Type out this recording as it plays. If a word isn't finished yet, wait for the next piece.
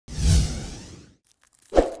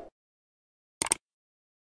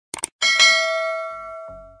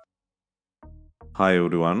Hi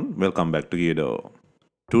everyone, welcome back to Gedo.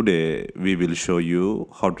 Today we will show you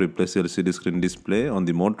how to replace LCD screen display on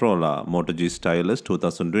the Motorola Moto G Stylus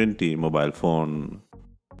 2020 mobile phone.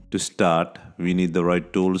 To start, we need the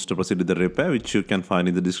right tools to proceed with the repair, which you can find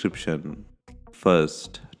in the description.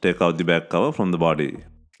 First, take out the back cover from the body.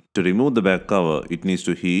 To remove the back cover, it needs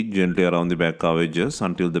to heat gently around the back cover edges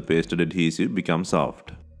until the pasted adhesive becomes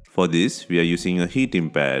soft. For this, we are using a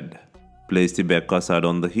heating pad. Place the back cover side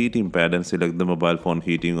on the heating pad and select the mobile phone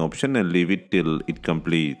heating option and leave it till it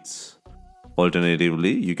completes.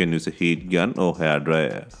 Alternatively, you can use a heat gun or hair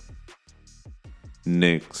dryer.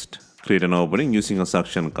 Next, create an opening using a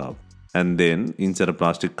suction cup and then insert a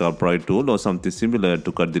plastic cup pry tool or something similar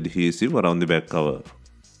to cut the adhesive around the back cover.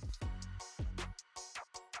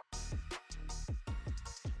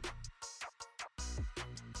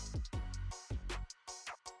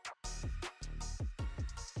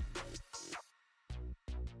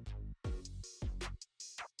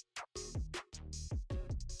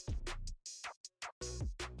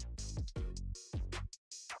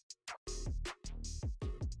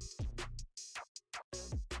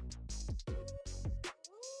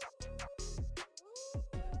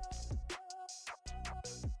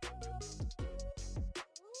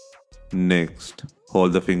 Next,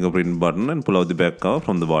 hold the fingerprint button and pull out the back cover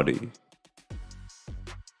from the body.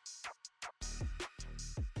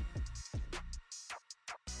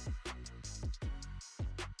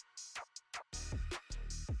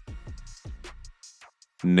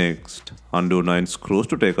 Next, undo 9 screws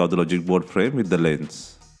to take out the logic board frame with the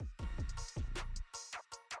lens.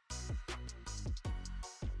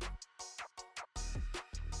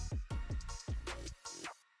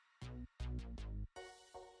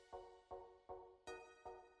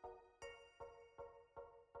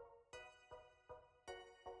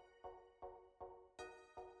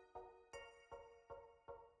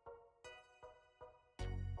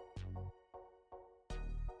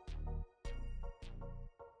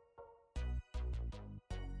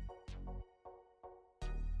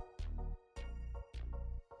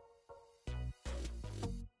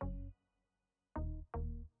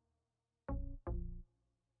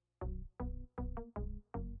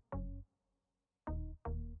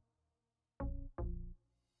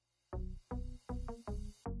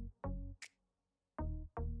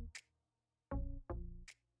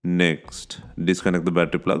 Next, disconnect the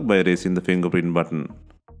battery plug by raising the fingerprint button.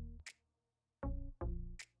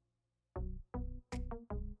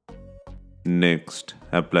 Next,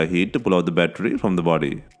 apply heat to pull out the battery from the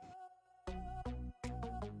body.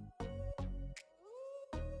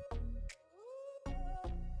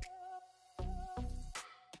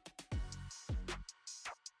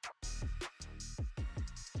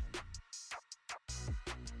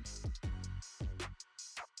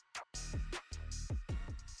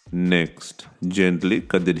 Next, gently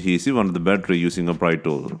cut the adhesive onto the battery using a pry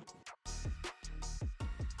tool.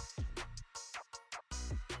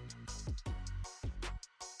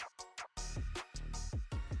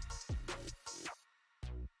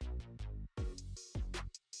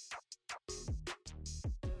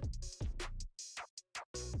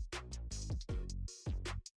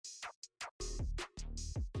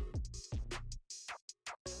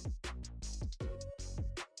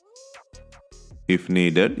 If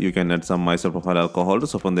needed, you can add some isopropyl alcohol to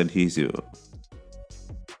soften the adhesive.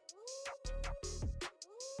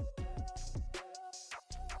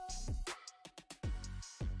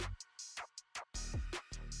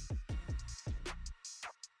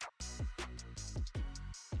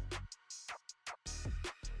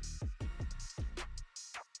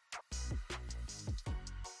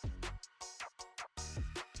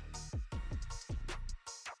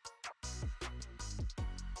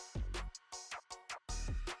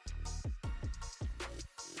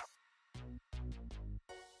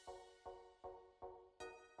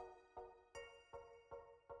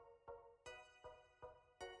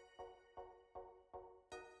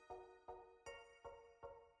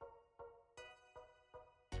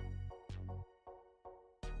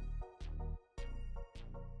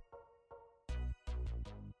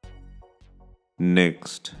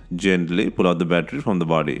 Next, gently pull out the battery from the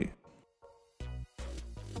body.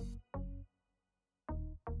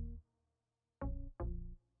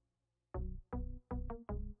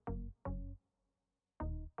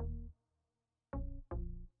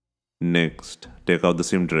 Next, take out the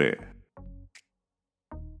SIM tray.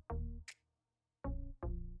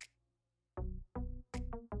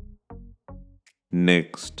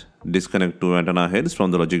 Next, disconnect two antenna heads from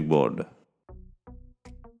the logic board.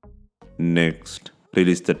 Next,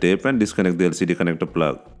 release the tape and disconnect the LCD connector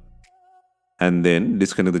plug. And then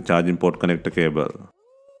disconnect the charging port connector cable.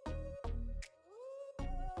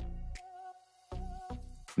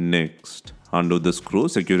 Next, undo the screw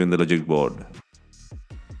securing the logic board.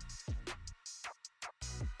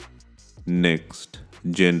 Next,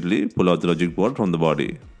 gently pull out the logic board from the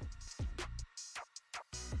body.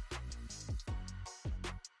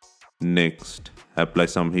 Next, apply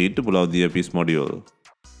some heat to pull out the earpiece module.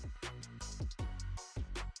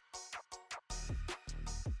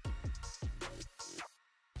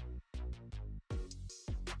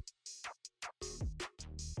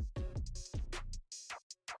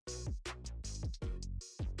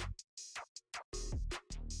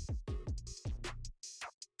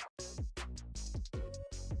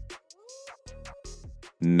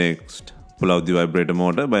 Next, pull out the vibrator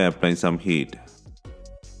motor by applying some heat.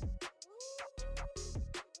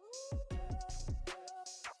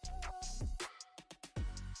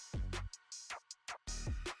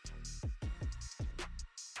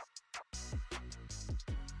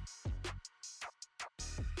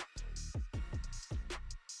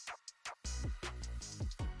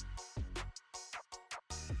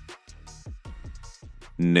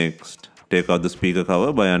 Next, take out the speaker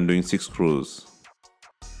cover by undoing 6 screws.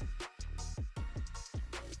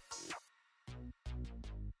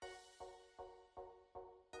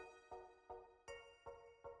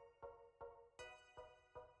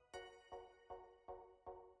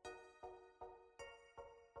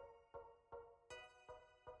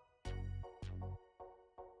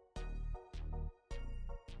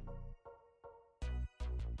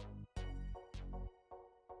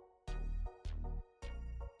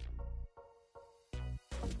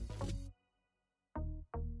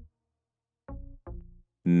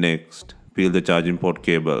 Next, peel the charging port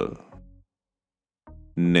cable.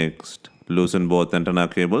 Next, loosen both antenna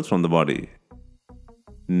cables from the body.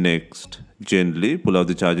 Next, gently pull out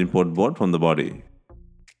the charging port board from the body.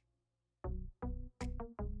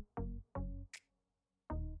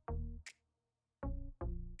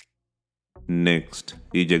 Next,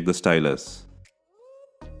 eject the stylus.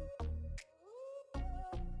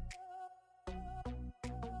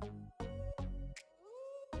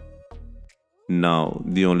 Now,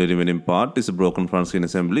 the only remaining part is a broken front screen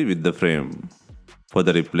assembly with the frame. For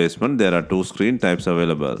the replacement, there are 2 screen types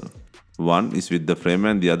available. One is with the frame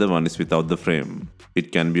and the other one is without the frame.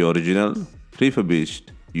 It can be original,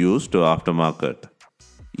 refurbished, used or aftermarket.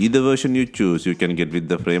 Either version you choose, you can get with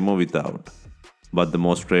the frame or without. But the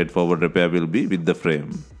most straightforward repair will be with the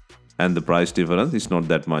frame. And the price difference is not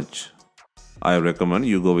that much. I recommend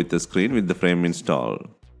you go with the screen with the frame installed.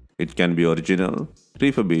 It can be original,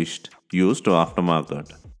 refurbished, used or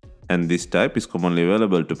aftermarket. And this type is commonly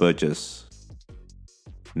available to purchase.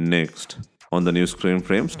 Next, on the new screen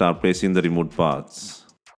frame, start placing the removed parts.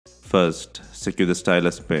 First, secure the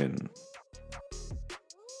stylus pen.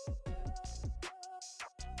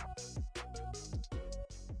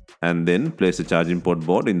 And then place the charging port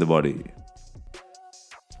board in the body.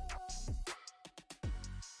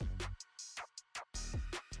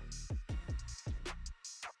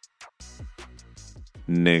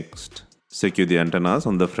 Next, secure the antennas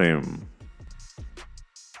on the frame.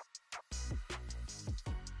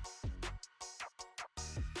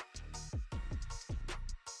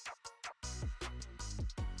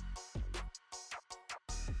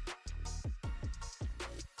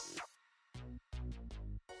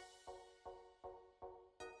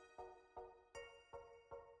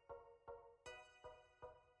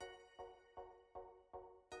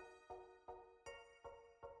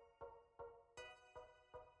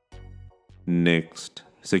 Next,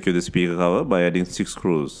 secure the speaker cover by adding 6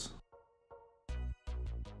 screws.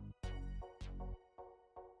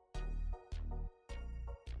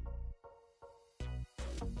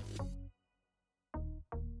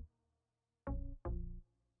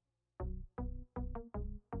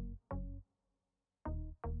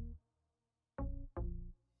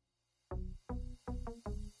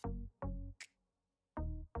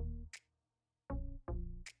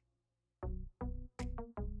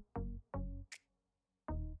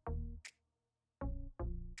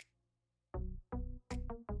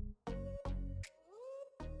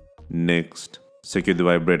 Next, secure the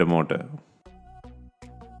vibrator motor.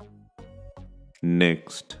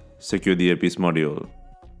 Next, secure the earpiece module.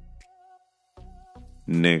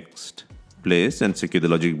 Next, place and secure the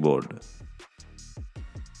logic board.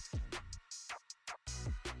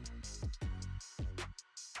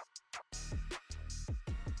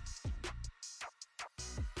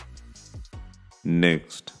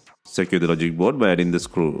 Next, secure the logic board by adding the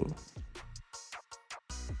screw.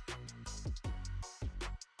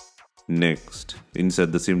 Next,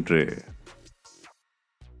 insert the SIM tray.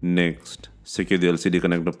 Next, secure the LCD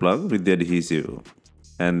connector plug with the adhesive.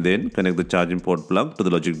 And then connect the charging port plug to the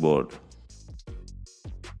logic board.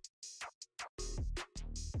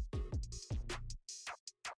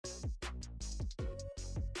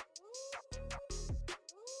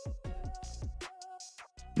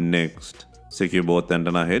 Next, secure both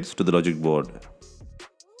antenna heads to the logic board.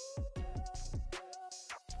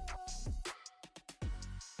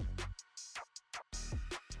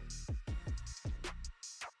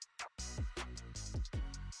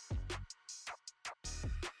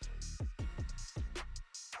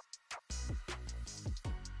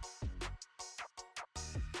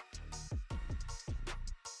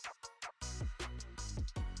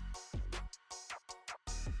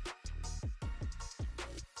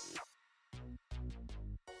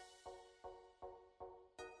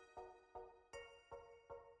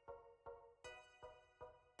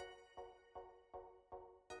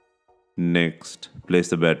 Next, place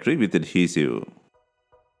the battery with adhesive.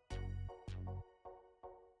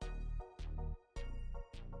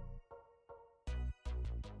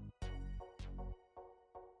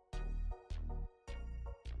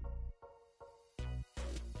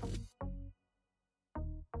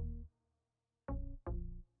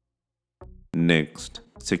 Next,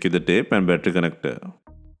 secure the tape and battery connector.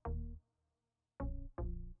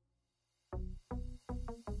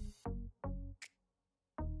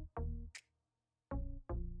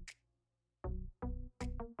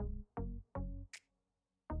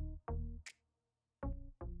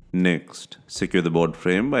 Next, secure the board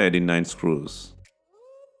frame by adding 9 screws.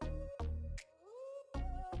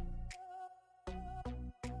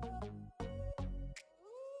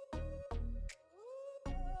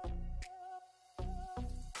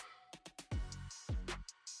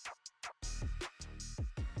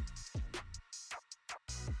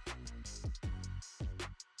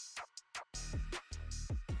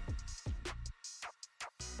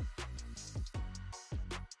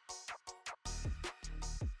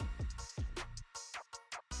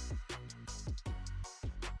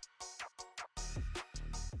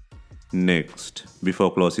 Next,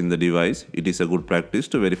 before closing the device, it is a good practice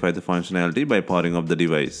to verify the functionality by powering off the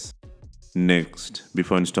device. Next,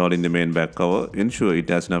 before installing the main back cover, ensure it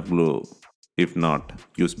has enough glue. If not,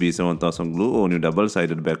 use B7000 glue or new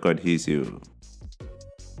double-sided back adhesive.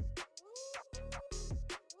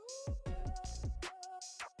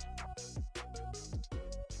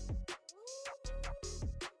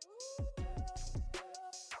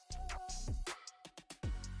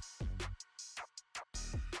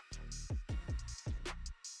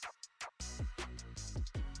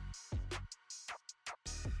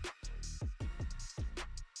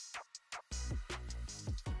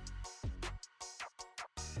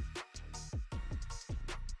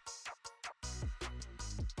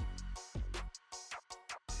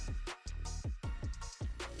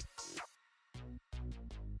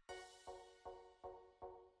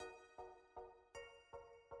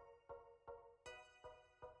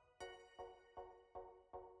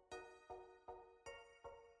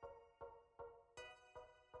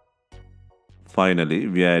 Finally,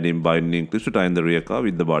 we are adding binding clips to tie in the rear car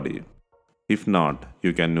with the body. If not,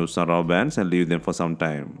 you can use some rubber bands and leave them for some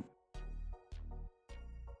time.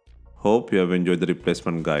 Hope you have enjoyed the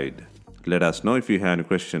replacement guide. Let us know if you have any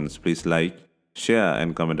questions. Please like, share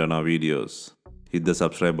and comment on our videos. Hit the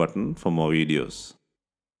subscribe button for more videos.